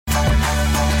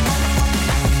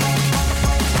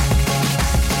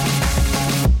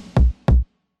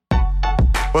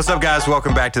What's up, guys?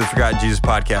 Welcome back to the Forgotten Jesus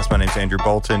podcast. My name's Andrew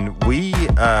Bolton. We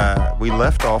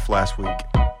left off last week.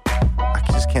 I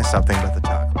just can't stop thinking about the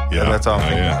chocolate. Yeah, that's all I'm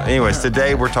thinking about. Anyways,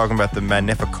 today we're talking about the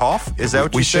Magnificat. Is that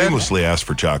what you said? We shamelessly asked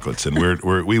for chocolates, and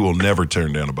we will never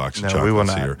turn down a box of chocolates. No, we will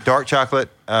not. Here. Dark chocolate.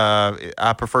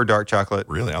 I prefer dark chocolate.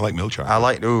 Really? I like milk chocolate. I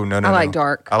like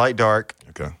dark. I like dark.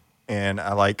 Okay. And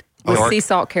I like with dark, sea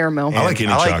salt caramel. I like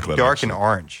any chocolate. Dark actually. and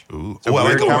orange. Ooh. It's a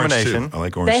weird I like combination. orange too. I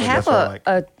like orange. They too. have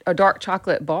a dark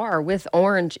chocolate bar with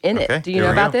orange in it. Okay, Do you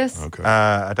know about this? Okay.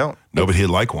 I don't. No, but he'd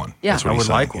like one. Yeah. That's what I he's would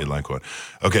saying. like one. He'd like one.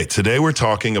 Okay, today we're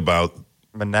talking about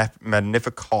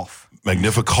Magnificat.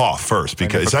 Magnificat first,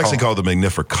 because it's actually called the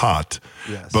Magnificat,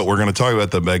 but we're going to talk about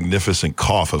the magnificent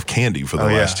cough of candy for the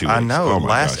last 2 weeks. I know. Oh, my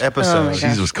last gosh. episode.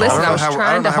 Jesus Listen, Christ. I was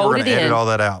trying to hold it in. Edit all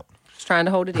that out. Just trying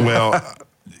to hold it in. Well,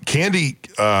 Candy,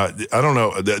 I don't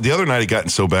know. The other night it gotten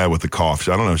so bad with the cough.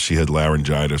 I don't know if she had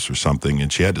laryngitis or something,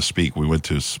 and she had to speak. We went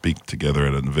to speak together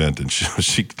at an event, and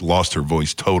she lost her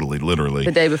voice totally, literally.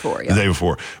 The day before, yeah. The day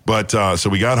before. But so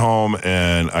we got home,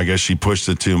 and I guess she pushed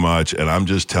it too much, and I'm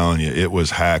just telling you, it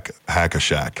was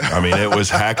hack-a-shack. I mean, it was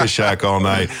hack-a-shack all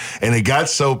night, and it got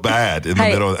so bad in the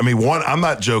middle. I mean, I'm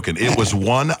not joking. It was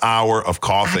 1 hour of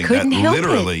coughing that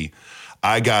literally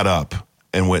I got up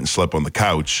and went and slept on the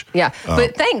couch. Yeah,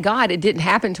 but thank God it didn't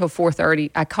happen until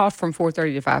 4:30. I coughed from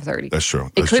 4:30 to 5:30. That's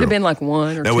true. It could have been like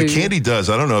 1 or 2. Now, what Candy does,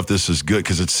 I don't know if this is good,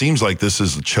 because it seems like this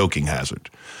is a choking hazard.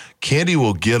 Candy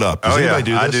will get up. Does anybody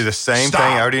do this? I do the same thing.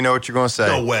 I already know what you're going to say.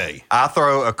 No way. I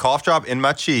throw a cough drop in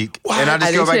my cheek, and I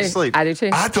just go back to sleep. I do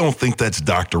too. I don't think that's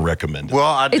doctor recommended.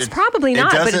 Well, it's probably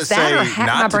not, but it's that or hack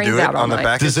my brains out all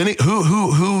night. Does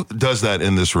who does that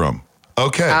in this room?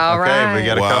 Okay. All right. We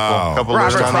got a couple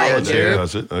lists on the edge here.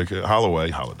 Does it? Okay.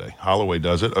 Holloway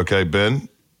does it. Okay. Ben?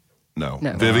 No.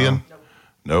 Vivian?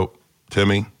 Nope.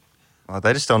 Timmy? Well,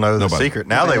 they just don't know the secret.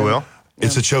 Now they will.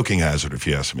 It's a choking hazard, if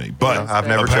you ask me. But I've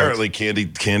never apparently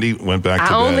Candy went back to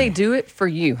bed. I only do it for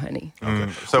you, honey.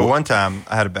 Okay. So one time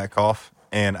I had a bad cough,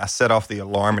 and I set off the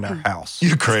alarm in our house.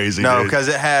 You crazy, No, dude. because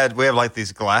we have like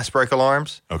these glass break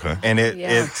alarms. Okay. And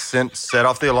it set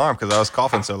off the alarm because I was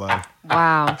coughing so loud.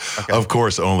 Wow. Okay. Of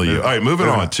course, only you. All right, moving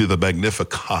on to the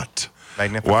Magnificat.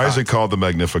 Why is it called the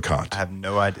Magnificat? I have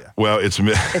no idea. Well,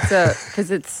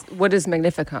 what does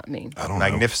Magnificat mean? I don't know.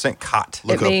 Magnificent cot.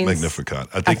 Look up Magnificat.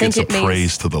 I think it's a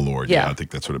praise to the Lord. Yeah, I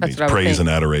think that's what it means. Praise and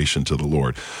adoration to the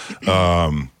Lord.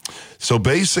 So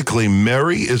basically,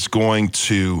 Mary is going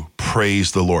to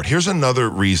praise the Lord. Here's another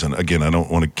reason. Again, I don't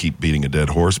want to keep beating a dead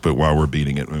horse, but while we're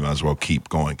beating it, we might as well keep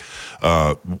going.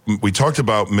 We talked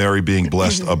about Mary being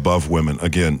blessed above women.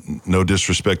 Again, no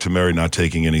disrespect to Mary, not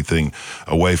taking anything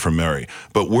away from Mary.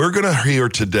 But we're going to hear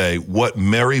today what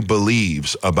Mary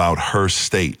believes about her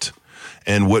state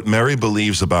and what Mary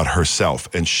believes about herself.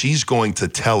 And she's going to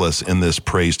tell us in this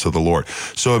praise to the Lord.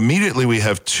 So immediately we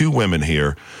have two women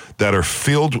here that are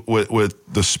filled with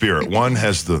the Spirit. One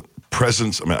has the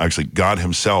presence, actually God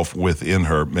himself within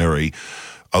her, Mary.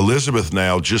 Elizabeth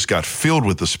now just got filled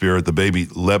with the Spirit. The baby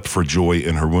leapt for joy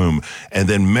in her womb. And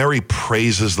then Mary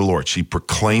praises the Lord. She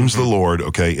proclaims the Lord,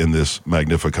 in this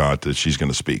Magnificat that she's going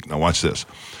to speak. Now watch this.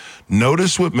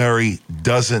 Notice what Mary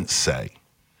doesn't say.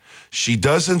 She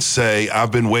doesn't say,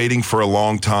 I've been waiting for a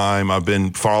long time. I've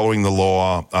been following the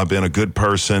law. I've been a good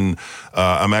person.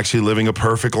 I'm actually living a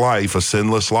perfect life, a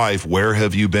sinless life. Where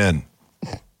have you been?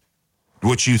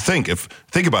 What you think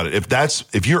about it.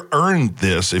 If you're earned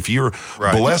this, if you're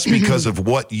blessed because of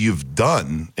what you've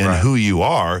done and who you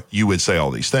are, you would say all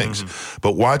these things.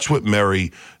 But watch what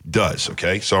Mary does,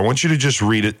 okay? So I want you to just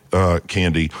read it,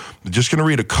 Candy. I'm just going to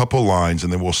read a couple lines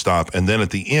and then we'll stop. And then at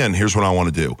the end, here's what I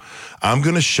want to do. I'm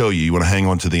going to show you want to hang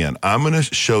on to the end. I'm going to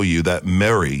show you that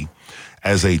Mary,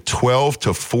 as a 12 to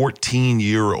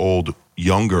 14-year-old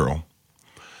young girl,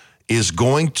 is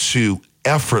going to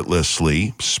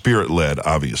effortlessly, Spirit-led,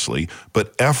 obviously,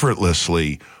 but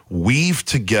effortlessly weave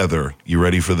together, you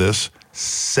ready for this?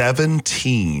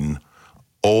 17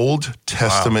 Old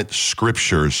Testament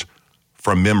scriptures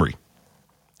from memory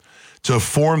to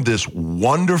form this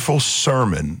wonderful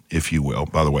sermon, if you will.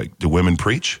 By the way, do women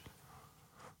preach?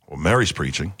 Well, Mary's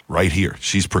preaching right here.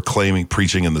 She's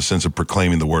preaching in the sense of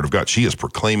proclaiming the word of God. She is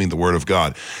proclaiming the word of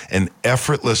God and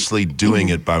effortlessly doing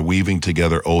it by weaving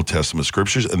together Old Testament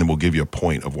scriptures, and then we'll give you a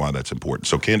point of why that's important.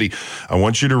 So, Candy, I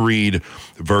want you to read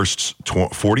verse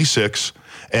 46,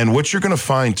 and what you're going to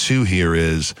find, too, here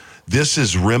is this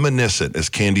is reminiscent, as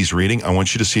Candy's reading. I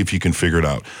want you to see if you can figure it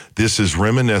out. This is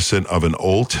reminiscent of an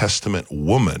Old Testament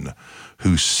woman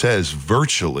who says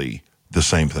virtually the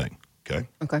same thing.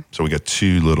 Okay. So we got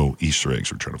two little Easter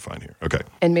eggs we're trying to find here. Okay.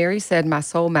 And Mary said, my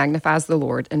soul magnifies the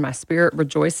Lord, and my spirit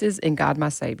rejoices in God my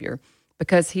Savior,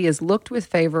 because he has looked with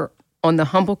favor on the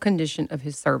humble condition of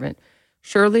his servant.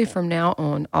 Surely from now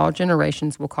on, all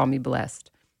generations will call me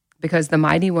blessed, because the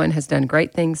Mighty One has done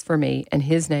great things for me, and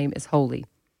his name is holy.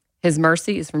 His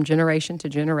mercy is from generation to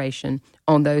generation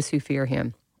on those who fear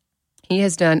him. He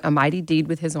has done a mighty deed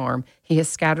with his arm. He has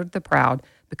scattered the proud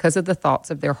because of the thoughts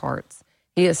of their hearts.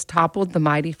 He has toppled the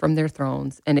mighty from their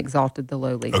thrones and exalted the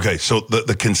lowly. Okay, so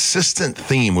the consistent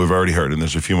theme we've already heard, and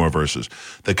there's a few more verses.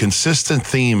 The consistent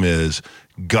theme is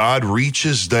God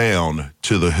reaches down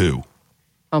to the who?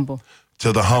 Humble.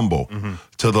 To the humble,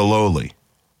 to the lowly.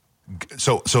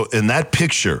 So in that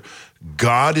picture,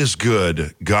 God is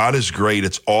good, God is great,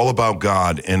 it's all about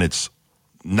God, and it's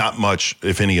not much,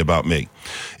 if any, about me.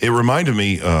 It reminded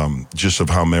me just of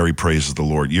how Mary praises the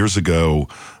Lord. Years ago,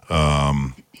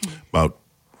 about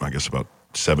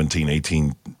 17,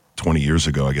 18, 20 years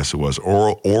ago, I guess it was,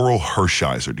 Oral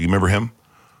Hershiser. Do you remember him?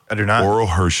 I do not. Oral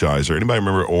Hershiser. Anybody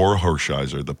remember Oral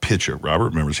Hershiser, the pitcher? Robert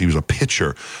remembers. He was a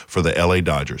pitcher for the LA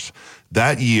Dodgers.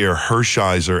 That year,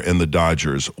 Hershiser and the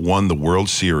Dodgers won the World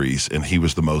Series, and he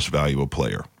was the most valuable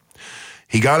player.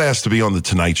 He got asked to be on The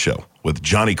Tonight Show with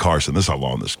Johnny Carson. This is how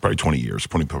long this, probably 20 years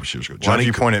ago. Why did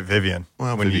you point at Vivian?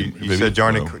 Well, when you said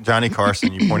Johnny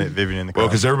Carson, you point at Vivian in the car. Well,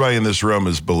 because everybody in this room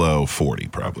is below 40,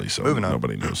 probably. So moving on.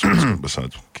 Nobody knows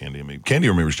besides Candy and me. Candy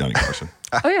remembers Johnny Carson.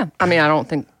 Oh, yeah. I mean, I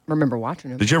don't remember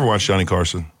watching him. Did you ever watch Johnny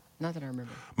Carson? Not that I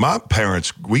remember. My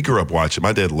parents, we grew up watching.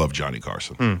 My dad loved Johnny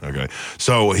Carson. Okay.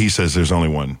 So he says there's only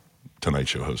one Tonight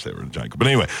Show host ever, Johnny. But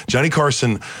anyway, Johnny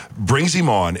Carson brings him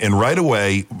on, and right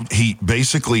away, he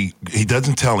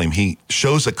doesn't tell him. He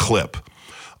shows a clip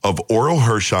of Oral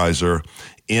Hershiser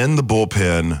in the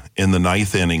bullpen in the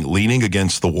ninth inning, leaning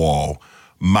against the wall,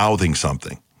 mouthing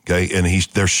something. Okay. And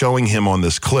they're showing him on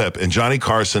this clip. And Johnny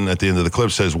Carson at the end of the clip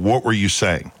says, "What were you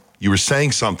saying? You were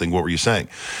saying something. What were you saying?"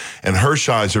 And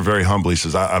Hershiser very humbly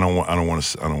says, I don't want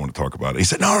to talk about it. He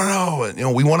said, no.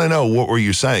 We want to know, what were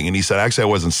you saying? And he said, actually, I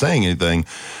wasn't saying anything.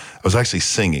 I was actually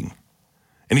singing.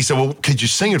 And he said, well, could you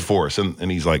sing it for us?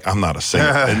 And he's like, I'm not a singer.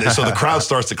 And so the crowd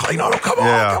starts to claim, no, come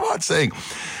on, sing.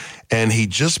 And he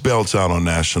just belts out on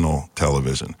national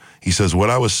television. He says,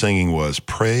 what I was singing was,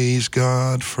 praise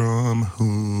God from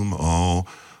whom all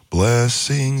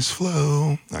blessings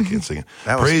flow. I can't sing it.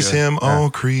 Praise him,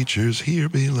 all creatures here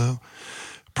below.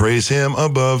 Praise him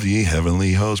above, ye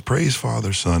heavenly hosts. Praise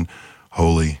Father, Son,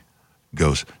 Holy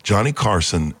Ghost. Johnny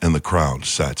Carson and the crowd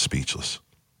sat speechless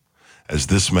as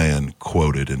this man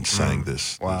quoted and sang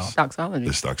this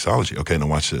doxology. Okay, now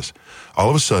watch this. All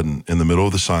of a sudden, in the middle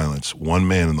of the silence, one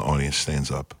man in the audience stands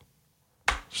up,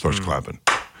 starts clapping.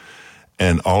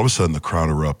 And all of a sudden, the crowd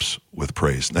erupts with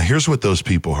praise. Now, here's what those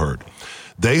people heard.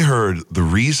 They heard the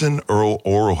reason Oral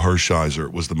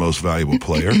Hershiser was the most valuable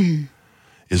player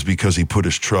is because he put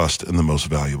his trust in the most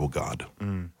valuable God.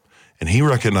 And he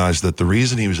recognized that the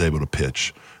reason he was able to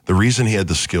pitch, the reason he had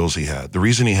the skills he had, the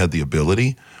reason he had the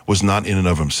ability was not in and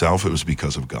of himself, it was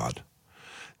because of God.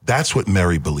 That's what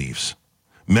Mary believes.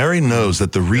 Mary knows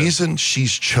that the reason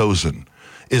she's chosen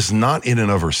is not in and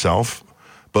of herself,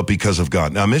 but because of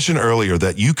God. Now, I mentioned earlier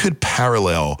that you could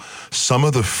parallel some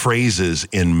of the phrases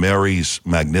in Mary's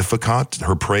Magnificat,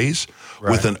 her praise,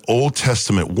 with an Old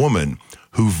Testament woman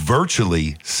who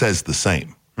virtually says the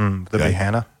same. That'd be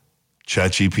Hannah?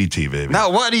 ChatGPT, baby. No,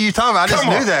 what are you talking about? I just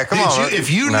knew that. Come on.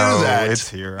 If you knew that. It's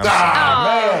here. Man.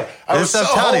 I was so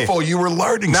hopeful you were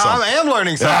learning something. No, I am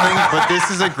learning something, but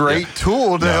this is a great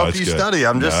tool to help you study.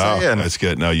 I'm just saying. That's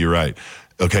good. No, you're right.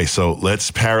 Okay, so let's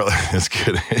parallel. That's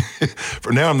good.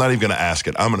 For now, I'm not even going to ask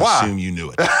it. I'm going to assume you knew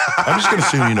it. I'm just going to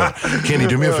assume you know it. Candy,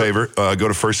 do me a favor. Go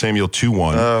to 1 Samuel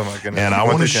 2:1. Oh, my goodness. And I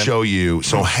want to show you.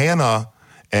 So Hannah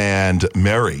and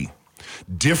Mary,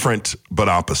 different but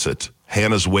opposite.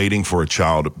 Hannah's waiting for a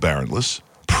child barrenless,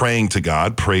 praying to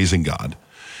God, praising God.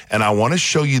 And I want to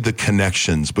show you the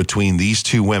connections between these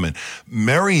two women.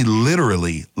 Mary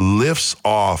literally lifts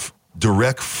off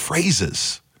direct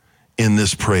phrases in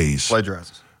this praise.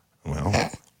 Plagiarizes.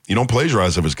 Well, you don't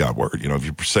plagiarize if it's God's word. You know, if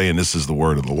you're saying this is the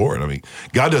word of the Lord. I mean,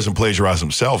 God doesn't plagiarize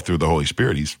himself through the Holy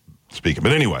Spirit. He's speaking.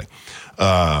 But anyway,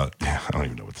 I don't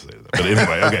even know what to say to that. But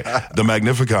anyway, okay. The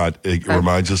Magnificat, it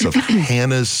reminds us of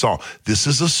Hannah's song. This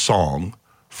is a song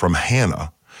from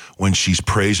Hannah when she's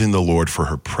praising the Lord for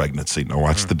her pregnancy. Now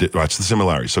watch the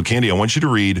similarity. So Candy, I want you to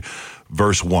read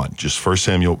verse 1, just 1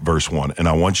 Samuel verse 1. And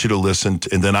I want you to listen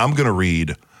and then I'm going to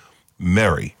read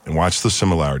Mary and watch the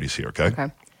similarities here, okay?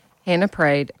 Okay. Hannah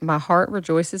prayed, my heart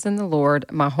rejoices in the Lord.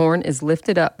 My horn is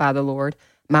lifted up by the Lord.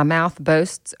 My mouth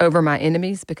boasts over my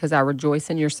enemies because I rejoice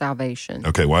in your salvation.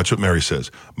 Okay, watch what Mary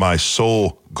says. My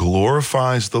soul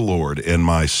glorifies the Lord, and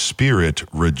my spirit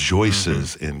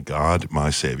rejoices in God, my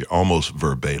Savior. Almost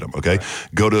verbatim, okay? Right.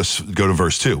 Go to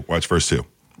verse 2. Watch verse 2.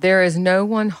 There is no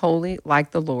one holy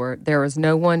like the Lord. There is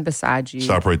no one beside you.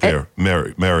 Stop right there.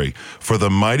 Mary, for the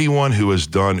mighty one who has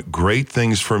done great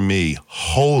things for me,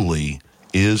 holy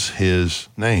is his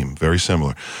name. Very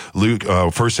similar.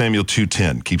 1 Samuel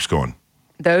 2:10 keeps going.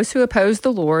 Those who oppose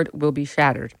the Lord will be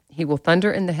shattered. He will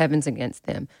thunder in the heavens against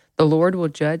them. The Lord will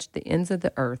judge the ends of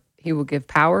the earth. He will give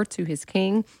power to his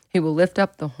king. He will lift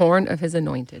up the horn of his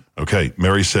anointed. Okay,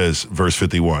 Mary says, verse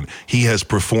 51, he has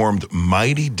performed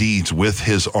mighty deeds with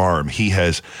his arm. He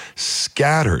has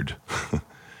scattered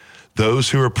those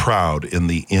who are proud in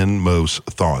the inmost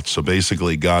thoughts. So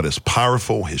basically, God is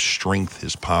powerful, his strength,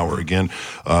 his power. Again,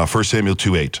 1 Samuel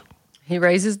 2:8. He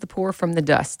raises the poor from the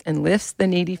dust and lifts the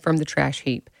needy from the trash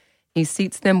heap. He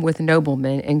seats them with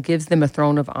noblemen and gives them a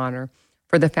throne of honor.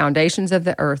 For the foundations of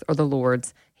the earth are the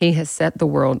Lord's. He has set the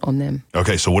world on them.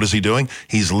 Okay, so what is he doing?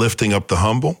 He's lifting up the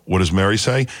humble. What does Mary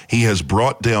say? He has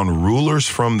brought down rulers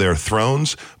from their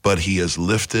thrones, but he has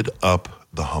lifted up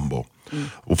the humble.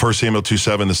 Well, 1 Samuel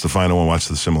 2:7 is the final one. Watch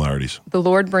the similarities. The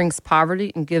Lord brings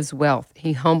poverty and gives wealth.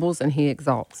 He humbles and he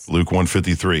exalts. Luke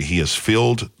 1:53, he has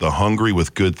filled the hungry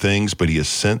with good things, but he has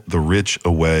sent the rich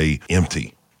away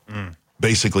empty.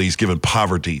 Basically, he's given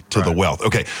poverty to the wealth.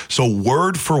 Okay, so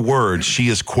word for word, she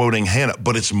is quoting Hannah,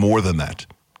 but it's more than that.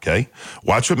 Okay,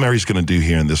 watch what Mary's going to do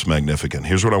here in this Magnificat.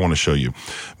 Here's what I want to show you.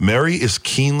 Mary is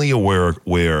keenly aware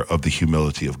of the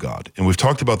humility of God. And we've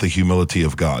talked about the humility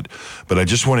of God, but I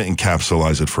just want to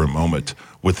encapsulate it for a moment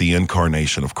with the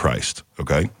incarnation of Christ.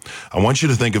 Okay, I want you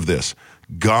to think of this.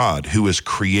 God, who is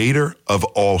creator of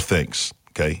all things.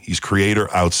 Okay, he's creator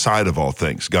outside of all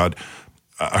things. God,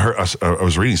 I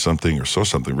was reading something or saw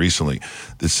something recently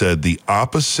that said the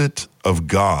opposite of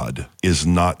God is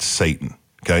not Satan.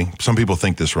 Okay, some people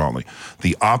think this wrongly.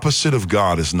 The opposite of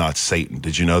God is not Satan.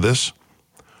 Did you know this?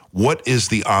 What is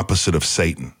the opposite of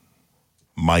Satan?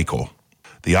 Michael.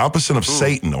 The opposite of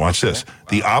Satan, watch this. Wow.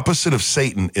 The opposite of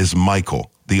Satan is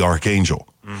Michael, the archangel.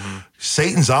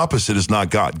 Satan's opposite is not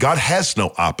God. God has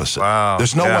no opposite. Wow.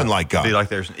 There's no one like God. It'd be like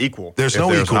there's an equal. There's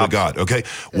no equal to God, okay?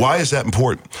 Why is that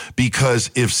important?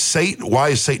 Because why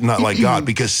is Satan not like God?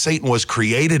 Because Satan was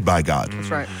created by God. That's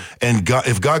right. And God,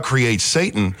 if God creates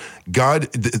Satan,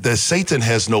 Satan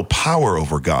has no power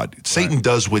over God. Satan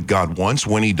does what God wants,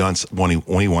 when he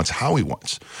wants, how he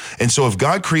wants. And so if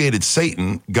God created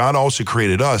Satan, God also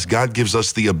created us. God gives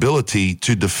us the ability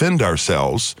to defend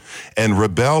ourselves and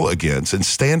rebel against and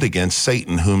stand against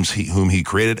Satan, whom he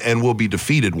created, and will be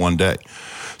defeated one day.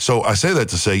 So I say that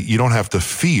to say you don't have to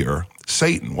fear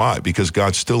Satan. Why? Because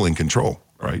God's still in control,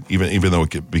 right? Even though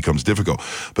it becomes difficult.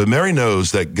 But Mary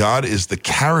knows that God is the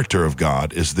character of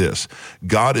God is this.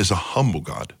 God is a humble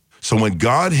God. So when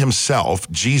God himself,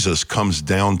 Jesus, comes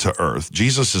down to earth,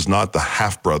 Jesus is not the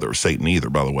half-brother of Satan either,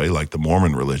 by the way, like the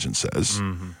Mormon religion says.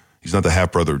 He's not the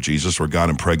half-brother of Jesus, where God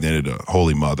impregnated a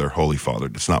holy mother, holy father.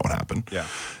 That's not what happened. Yeah.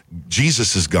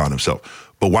 Jesus is God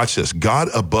himself. But watch this. God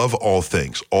above all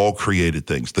things, all created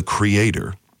things, the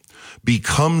creator,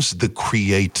 becomes the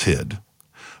created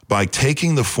by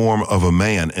taking the form of a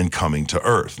man and coming to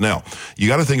earth. Now, you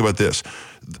got to think about this.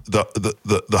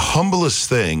 The humblest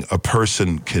thing a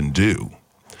person can do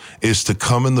is to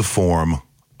come in the form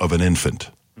of an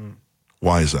infant.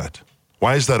 Why is that?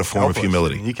 Why is that a form of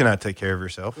humility? You cannot take care of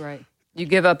yourself. Right. You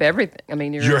give up everything. I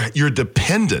mean, you're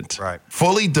dependent,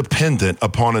 fully dependent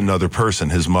upon another person,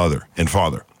 his mother and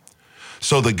father.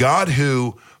 So the God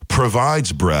who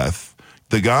provides breath,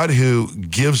 the God who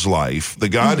gives life, the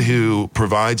God who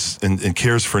provides and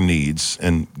cares for needs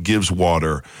and gives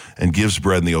water and gives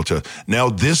bread in the Old Testament. Now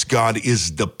this God is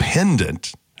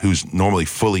dependent, who's normally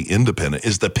fully independent,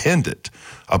 is dependent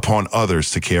upon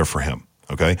others to care for him.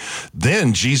 Okay.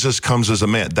 Then Jesus comes as a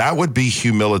man. That would be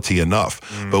humility enough.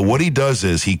 But what he does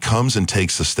is he comes and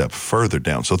takes a step further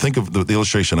down. So think of the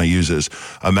illustration I use is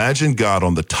imagine God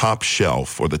on the top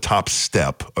shelf or the top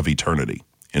step of eternity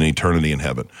in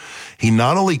heaven. He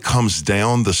not only comes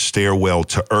down the stairwell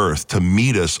to earth to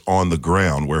meet us on the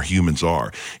ground where humans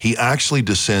are, he actually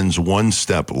descends one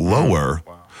step lower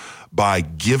by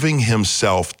giving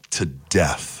himself to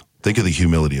death. Think of the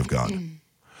humility of God.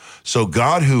 So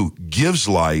God who gives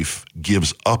life,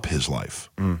 gives up his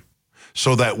life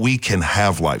so that we can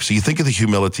have life. So you think of the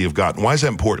humility of God. And why is that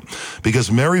important? Because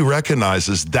Mary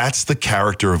recognizes that's the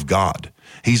character of God.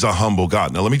 He's a humble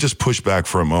God. Now, let me just push back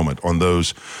for a moment on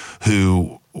those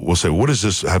who we'll say, what does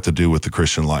this have to do with the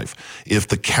Christian life? If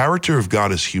the character of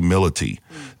God is humility,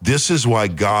 this is why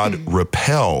God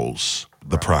repels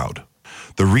the proud.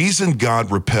 The reason God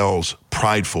repels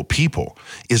prideful people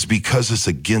is because it's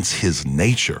against his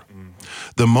nature.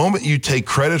 The moment you take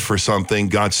credit for something,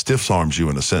 God stiff-arms you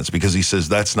in a sense because he says,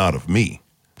 that's not of me.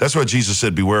 That's why Jesus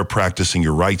said, beware of practicing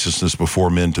your righteousness before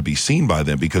men to be seen by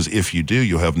them, because if you do,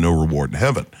 you'll have no reward in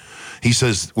heaven. He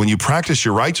says, when you practice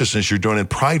your righteousness, you're doing it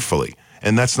pridefully,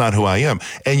 and that's not who I am.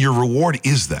 And your reward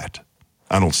is that.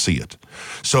 I don't see it.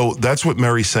 So that's what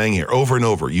Mary's saying here over and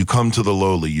over. You come to the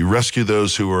lowly, you rescue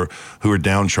those who are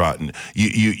downtrodden,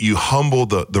 you humble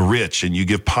the rich, and you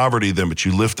give poverty to them, but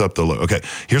you lift up the low. Okay,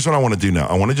 here's what I want to do now.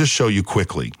 I want to just show you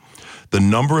quickly the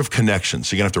number of connections.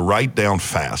 So you're going to have to write down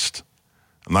fast.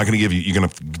 I'm not going to give you, you're going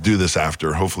to do this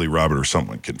after. Hopefully Robert or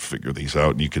someone can figure these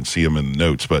out and you can see them in the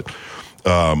notes. But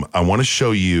I want to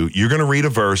show you, you're going to read a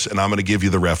verse and I'm going to give you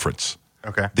the reference.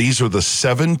 Okay. These are the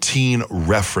 17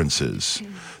 references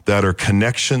that are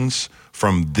connections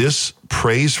from this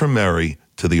praise from Mary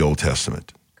to the Old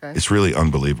Testament. Okay. It's really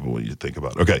unbelievable when you think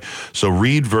about it. Okay, so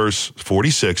read verse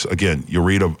 46. Again, you'll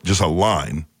read just a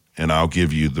line, and I'll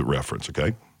give you the reference,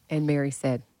 okay? And Mary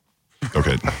said.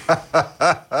 Okay.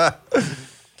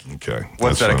 Okay.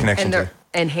 What's that a connection to?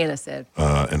 And Hannah said.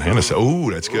 And Hannah said, oh,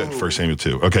 that's good. 1 Samuel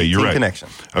 2. Okay, you're right. Connection.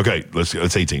 Okay, let's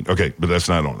 18. Okay, but that's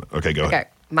not on it. Okay, go ahead.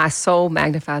 My soul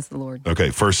magnifies the Lord. Okay,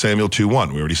 1 Samuel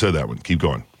 2:1. We already said that one. Keep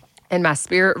going. And my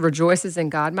spirit rejoices in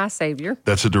God, my Savior.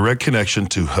 That's a direct connection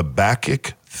to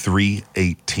Habakkuk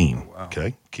 3:18. Wow.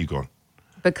 Okay, keep going.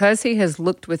 Because he has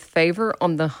looked with favor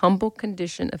on the humble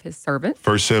condition of his servant.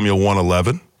 1 Samuel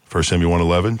 1:11. 1 Samuel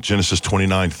 1:11. Genesis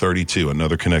 29:32.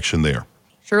 Another connection there.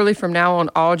 Surely from now on,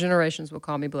 all generations will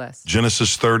call me blessed.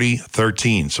 Genesis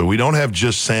 30:13. So we don't have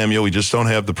just Samuel. We just don't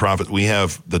have the prophet. We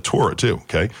have the Torah too,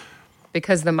 okay?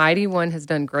 Because the mighty one has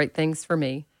done great things for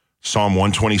me. Psalm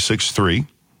 126:3.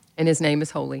 And his name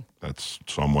is holy. That's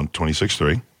Psalm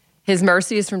 126:3. His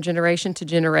mercy is from generation to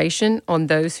generation on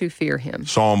those who fear him.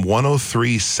 Psalm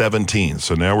 103:17.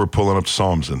 So now we're pulling up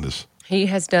Psalms in this. He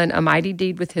has done a mighty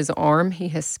deed with his arm. He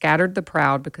has scattered the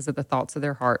proud because of the thoughts of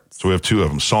their hearts. So we have two of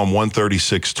them. Psalm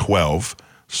 136:12.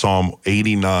 Psalm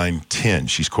 89:10.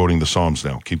 She's quoting the Psalms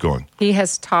now. Keep going. He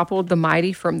has toppled the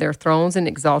mighty from their thrones and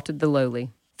exalted the lowly.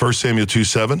 1 Samuel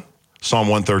 2:7. Psalm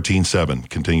 113:7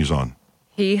 continues on.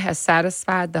 He has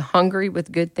satisfied the hungry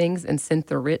with good things and sent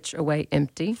the rich away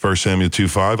empty. 1 Samuel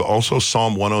 2:5. Also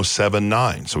Psalm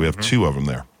 107:9. So we have two of them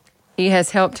there. He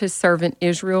has helped his servant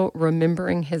Israel,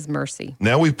 remembering his mercy.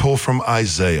 Now we pull from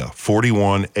Isaiah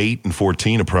 41:8 and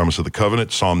 14, a promise of the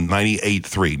covenant. Psalm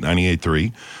 98:3.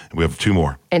 And we have two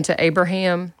more. And to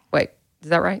Abraham, wait, is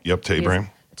that right? Yep, to Abraham.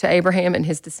 To Abraham and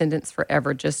his descendants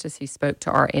forever, just as he spoke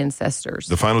to our ancestors.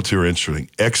 The final two are interesting.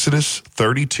 Exodus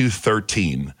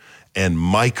 32:13 and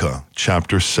Micah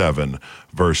chapter 7,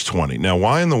 verse 20. Now,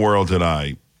 why in the world did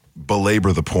I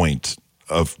belabor the point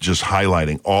of just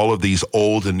highlighting all of these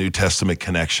Old and New Testament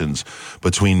connections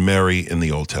between Mary and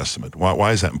the Old Testament?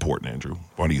 Why is that important, Andrew?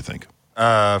 What do you think?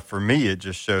 For me, it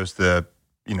just shows the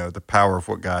power of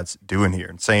what God's doing here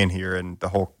and saying here, and the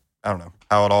whole, I don't know,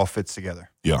 how it all fits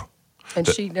together. Yeah. And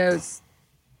she knows,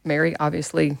 Mary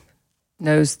obviously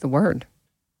knows the word.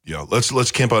 Yeah,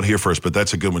 let's camp out here first, but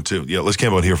that's a good one too. Yeah, let's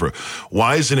camp out here first.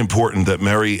 Why is it important that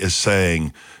Mary is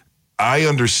saying, I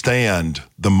understand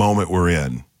the moment we're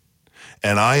in,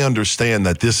 and I understand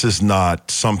that this is not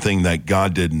something that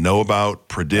God didn't know about,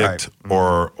 predict,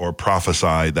 right, or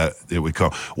prophesy that it would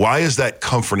come. Why is that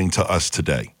comforting to us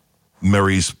today?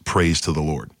 Mary's praise to the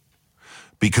Lord.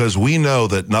 Because we know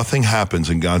that nothing happens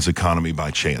in God's economy by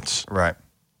chance. Right.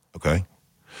 Okay?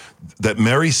 That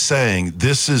Mary's saying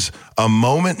this is a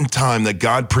moment in time that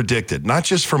God predicted, not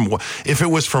just from, if it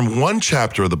was from one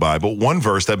chapter of the Bible, one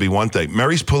verse, that'd be one thing.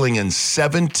 Mary's pulling in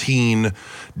 17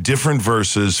 different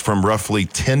verses from roughly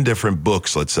 10 different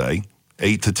books, let's say,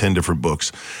 8 to 10 different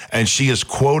books. And she is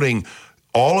quoting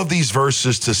all of these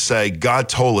verses to say, God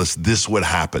told us this would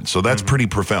happen. So that's pretty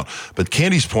profound. But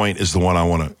Candy's point is the one I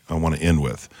want to end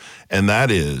with. And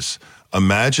that is,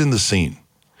 imagine the scene.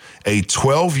 A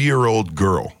 12-year-old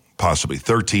girl, possibly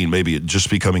 13, maybe just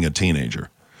becoming a teenager,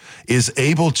 is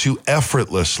able to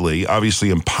effortlessly, obviously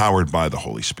empowered by the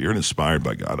Holy Spirit, inspired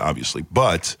by God, obviously,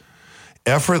 but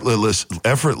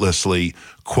effortlessly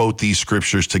quote these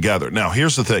scriptures together. Now,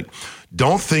 here's the thing.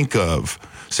 Don't think of,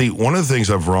 one of the things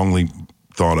I've wrongly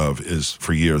thought of is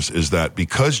for years is that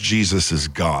because Jesus is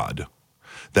God,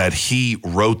 that he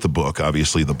wrote the book,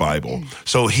 obviously the Bible.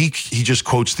 So he just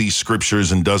quotes these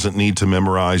scriptures and doesn't need to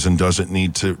memorize and doesn't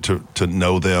need to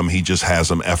know them. He just has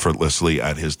them effortlessly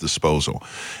at his disposal.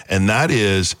 And that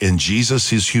is in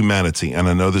Jesus' humanity. And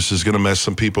I know this is going to mess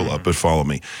some people up, but follow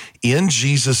me. In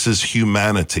Jesus'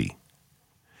 humanity,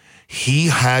 he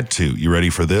had to, you ready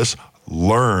for this?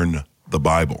 Learn the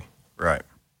Bible. Right.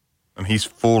 I mean, he's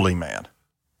fully man.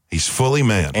 He's fully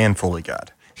man. And fully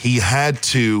God. He had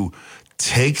to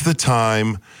take the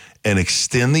time and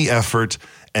extend the effort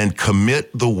and commit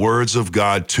the words of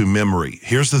God to memory.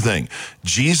 Here's the thing.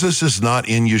 Jesus is not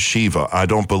in yeshiva, I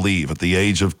don't believe, at the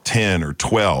age of 10 or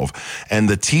 12. And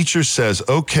the teacher says,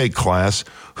 okay, class,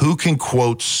 who can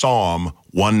quote Psalm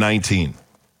 119?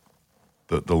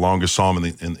 The longest psalm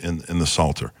in the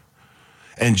Psalter.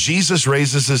 And Jesus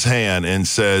raises his hand and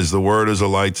says, the word is a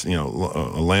light, a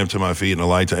lamp to my feet and a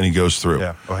light to, and he goes through.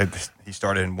 Yeah. Go ahead. He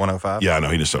started in 105. Yeah, I know.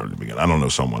 He just started at the beginning. I don't know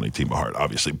Psalm 118 by heart,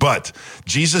 obviously. But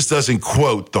Jesus doesn't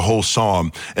quote the whole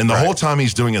psalm. And the whole time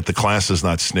he's doing it, the class is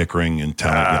not snickering and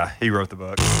telling. He wrote the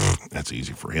book. That's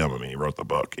easy for him. I mean, he wrote the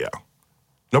book. Yeah.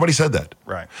 Nobody said that.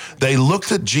 Right. They looked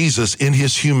at Jesus in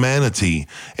his humanity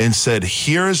and said,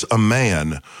 here's a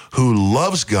man who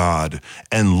loves God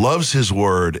and loves his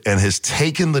word and has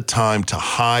taken the time to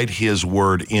hide his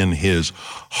word in his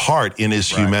heart, in his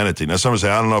humanity. Now, someone say,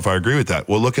 I don't know if I agree with that.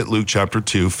 Well, look at Luke chapter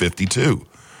 2:52.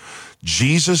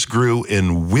 Jesus grew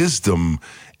in wisdom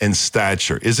and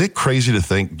stature. Is it crazy to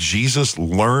think Jesus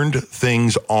learned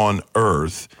things on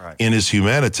earth in his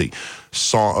humanity?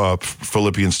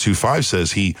 Philippians 2:5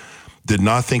 says he did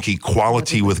not think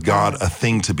equality with God a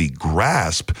thing to be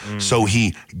grasped, so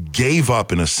he gave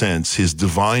up, in a sense, his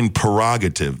divine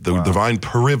prerogative, the divine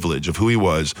privilege of who he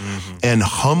was, and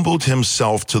humbled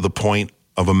himself to the point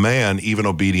of a man even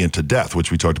obedient to death,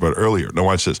 which we talked about earlier. Now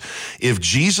watch this. If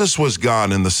Jesus was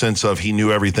God in the sense of he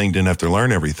knew everything, didn't have to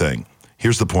learn everything,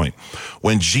 here's the point.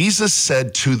 When Jesus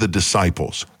said to the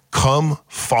disciples, come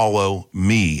follow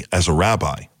me as a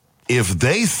rabbi, if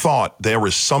they thought there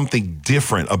was something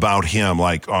different about him,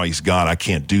 like, oh, he's God, I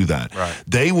can't do that,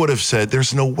 they would have said,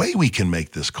 there's no way we can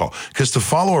make this call. Because to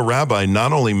follow a rabbi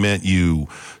not only meant you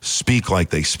speak like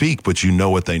they speak, but you know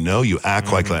what they know, you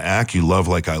act like they act, you love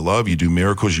like I love, you do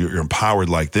miracles, you're empowered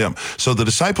like them. So the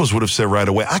disciples would have said right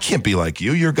away, I can't be like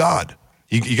you, you're God.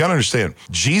 You got to understand,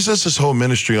 Jesus' whole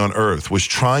ministry on earth was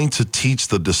trying to teach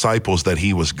the disciples that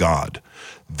he was God.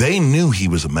 They knew he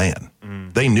was a man.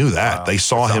 They knew that. Wow. They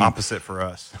saw him. The opposite for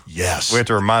us. Yes. We have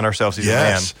to remind ourselves he's a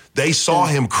man. They saw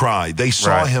him cry. They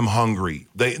saw him hungry.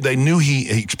 They knew he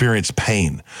experienced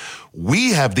pain.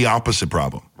 We have the opposite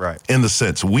problem. In the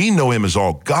sense, we know him as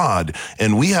all God,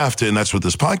 and we have to, and that's what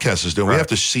this podcast is doing, we have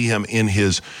to see him in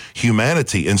his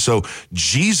humanity. And so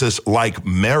Jesus, like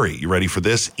Mary, you ready for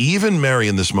this? Even Mary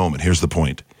in this moment, here's the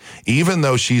point. Even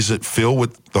though she's filled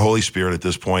with the Holy Spirit at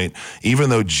this point, even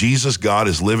though Jesus, God,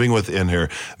 is living within her,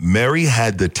 Mary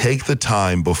had to take the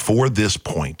time before this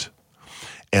point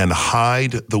and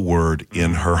hide the word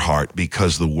in her heart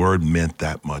because the word meant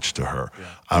that much to her.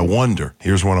 I wonder,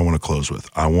 here's what I want to close with.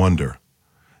 I wonder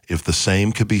if the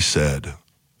same could be said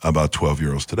about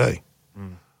 12-year-olds today.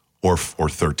 Or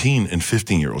 13 and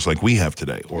 15-year-olds like we have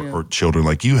today, or children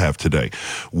like you have today.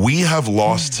 We have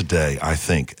lost today, I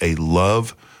think, a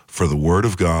love for the Word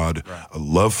of God, a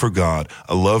love for God,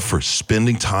 a love for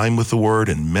spending time with the Word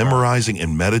and memorizing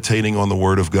and meditating on the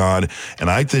Word of God.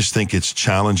 And I just think it's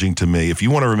challenging to me. If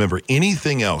you want to remember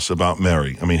anything else about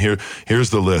Mary, I mean, here's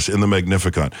the list. In the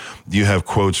Magnificat, you have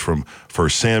quotes from 1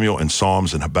 Samuel and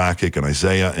Psalms and Habakkuk and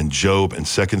Isaiah and Job and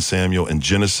 2 Samuel and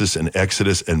Genesis and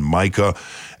Exodus and Micah.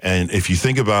 And if you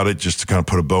think about it, just to kind of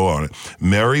put a bow on it,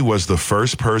 Mary was the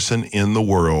first person in the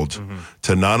world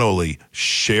to not only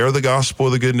share the gospel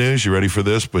of the good news, you ready for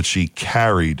this, but she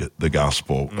carried the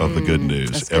gospel of the good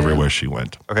news everywhere she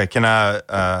went. Okay, can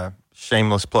I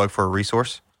shameless plug for a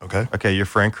resource? Okay, your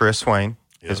friend Chris Swain,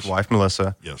 his wife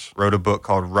Melissa, wrote a book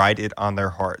called Write It on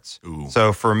Their Hearts.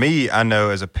 So for me, I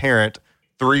know as a parent,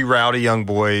 3 rowdy young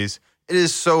boys, it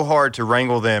is so hard to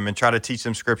wrangle them and try to teach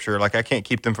them scripture. Like I can't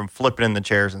keep them from flipping in the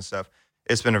chairs and stuff.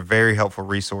 It's been a very helpful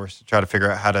resource to try to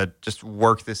figure out how to just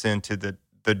work this into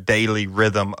the daily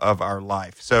rhythm of our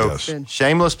life. So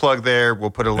shameless plug there. We'll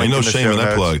put a link in the show notes. Ain't no shame in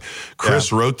that plug.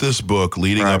 Chris wrote this book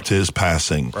leading up to his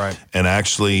passing and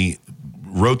actually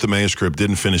wrote the manuscript,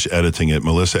 didn't finish editing it.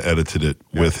 Melissa edited it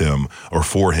with him or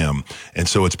for him. And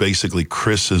so it's basically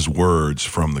Chris's words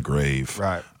from the grave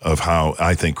of how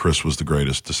I think Chris was the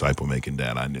greatest disciple-making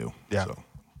dad I knew.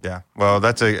 Yeah. Well,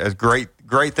 that's a great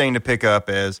thing to pick up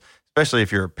especially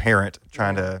if you're a parent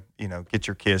trying to, get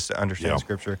your kids to understand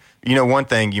Scripture. One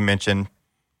thing you mentioned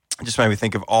it just made me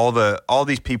think of all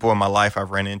these people in my life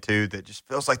I've run into that just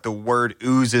feels like the word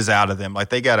oozes out of them. Like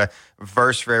they got a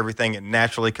verse for everything. It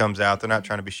naturally comes out. They're not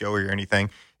trying to be showy or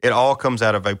anything. It all comes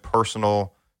out of a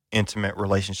personal, intimate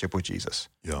relationship with Jesus.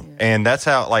 Yeah. And that's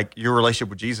how, like, your relationship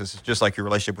with Jesus is just like your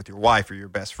relationship with your wife or your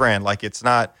best friend. Like, it's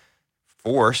not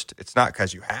forced. It's not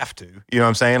because you have to. You know what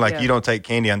I'm saying? Like, you don't take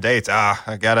Candy on dates.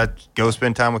 I got to go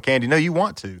spend time with Candy. No, you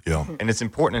want to. Yeah. And it's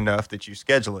important enough that you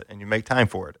schedule it and you make time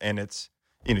for it. And it's,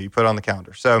 you put it on the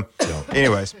calendar. So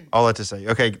anyways, all that to say,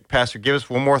 okay, Pastor, give us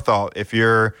one more thought. If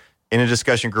you're in a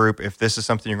discussion group, if this is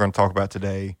something you're going to talk about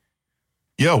today.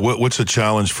 Yeah. What's a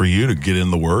challenge for you to get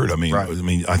in the Word? I mean,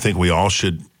 I think we all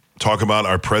should talk about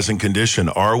our present condition.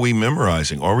 Are we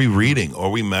memorizing? Are we reading?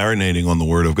 Are we marinating on the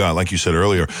Word of God? Like you said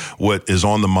earlier, what is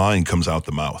on the mind comes out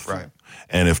the mouth. Right.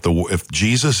 And if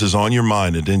Jesus is on your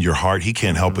mind and in your heart, he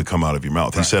can't help it come out of your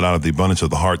mouth. He said, out of the abundance of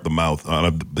the heart, the mouth, out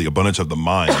of the abundance of the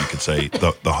mind, you could say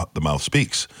the mouth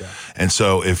speaks. Yeah. And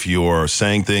so if you're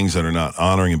saying things that are not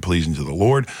honoring and pleasing to the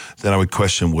Lord, then I would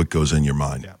question what goes in your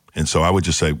mind. Yeah. And so I would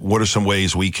just say, what are some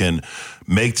ways we can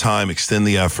make time, extend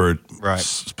the effort,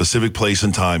 specific place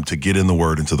and time to get in the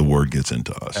Word until the Word gets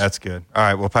into us? That's good. All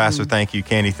right. Well, Pastor, thank you.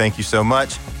 Candy, thank you so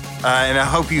much. And I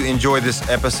hope you enjoyed this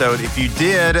episode. If you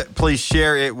did, please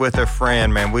share it with a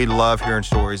friend, man. We love hearing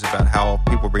stories about how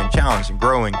people are being challenged and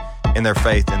growing in their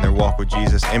faith and their walk with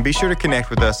Jesus. And be sure to connect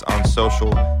with us on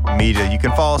social media. You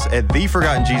can follow us at The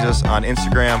Forgotten Jesus on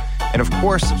Instagram. And, of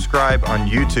course, subscribe on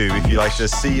YouTube if you like to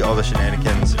see all the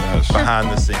shenanigans behind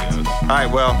the scenes. All right,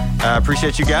 well, I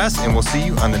appreciate you guys, and we'll see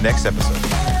you on the next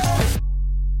episode.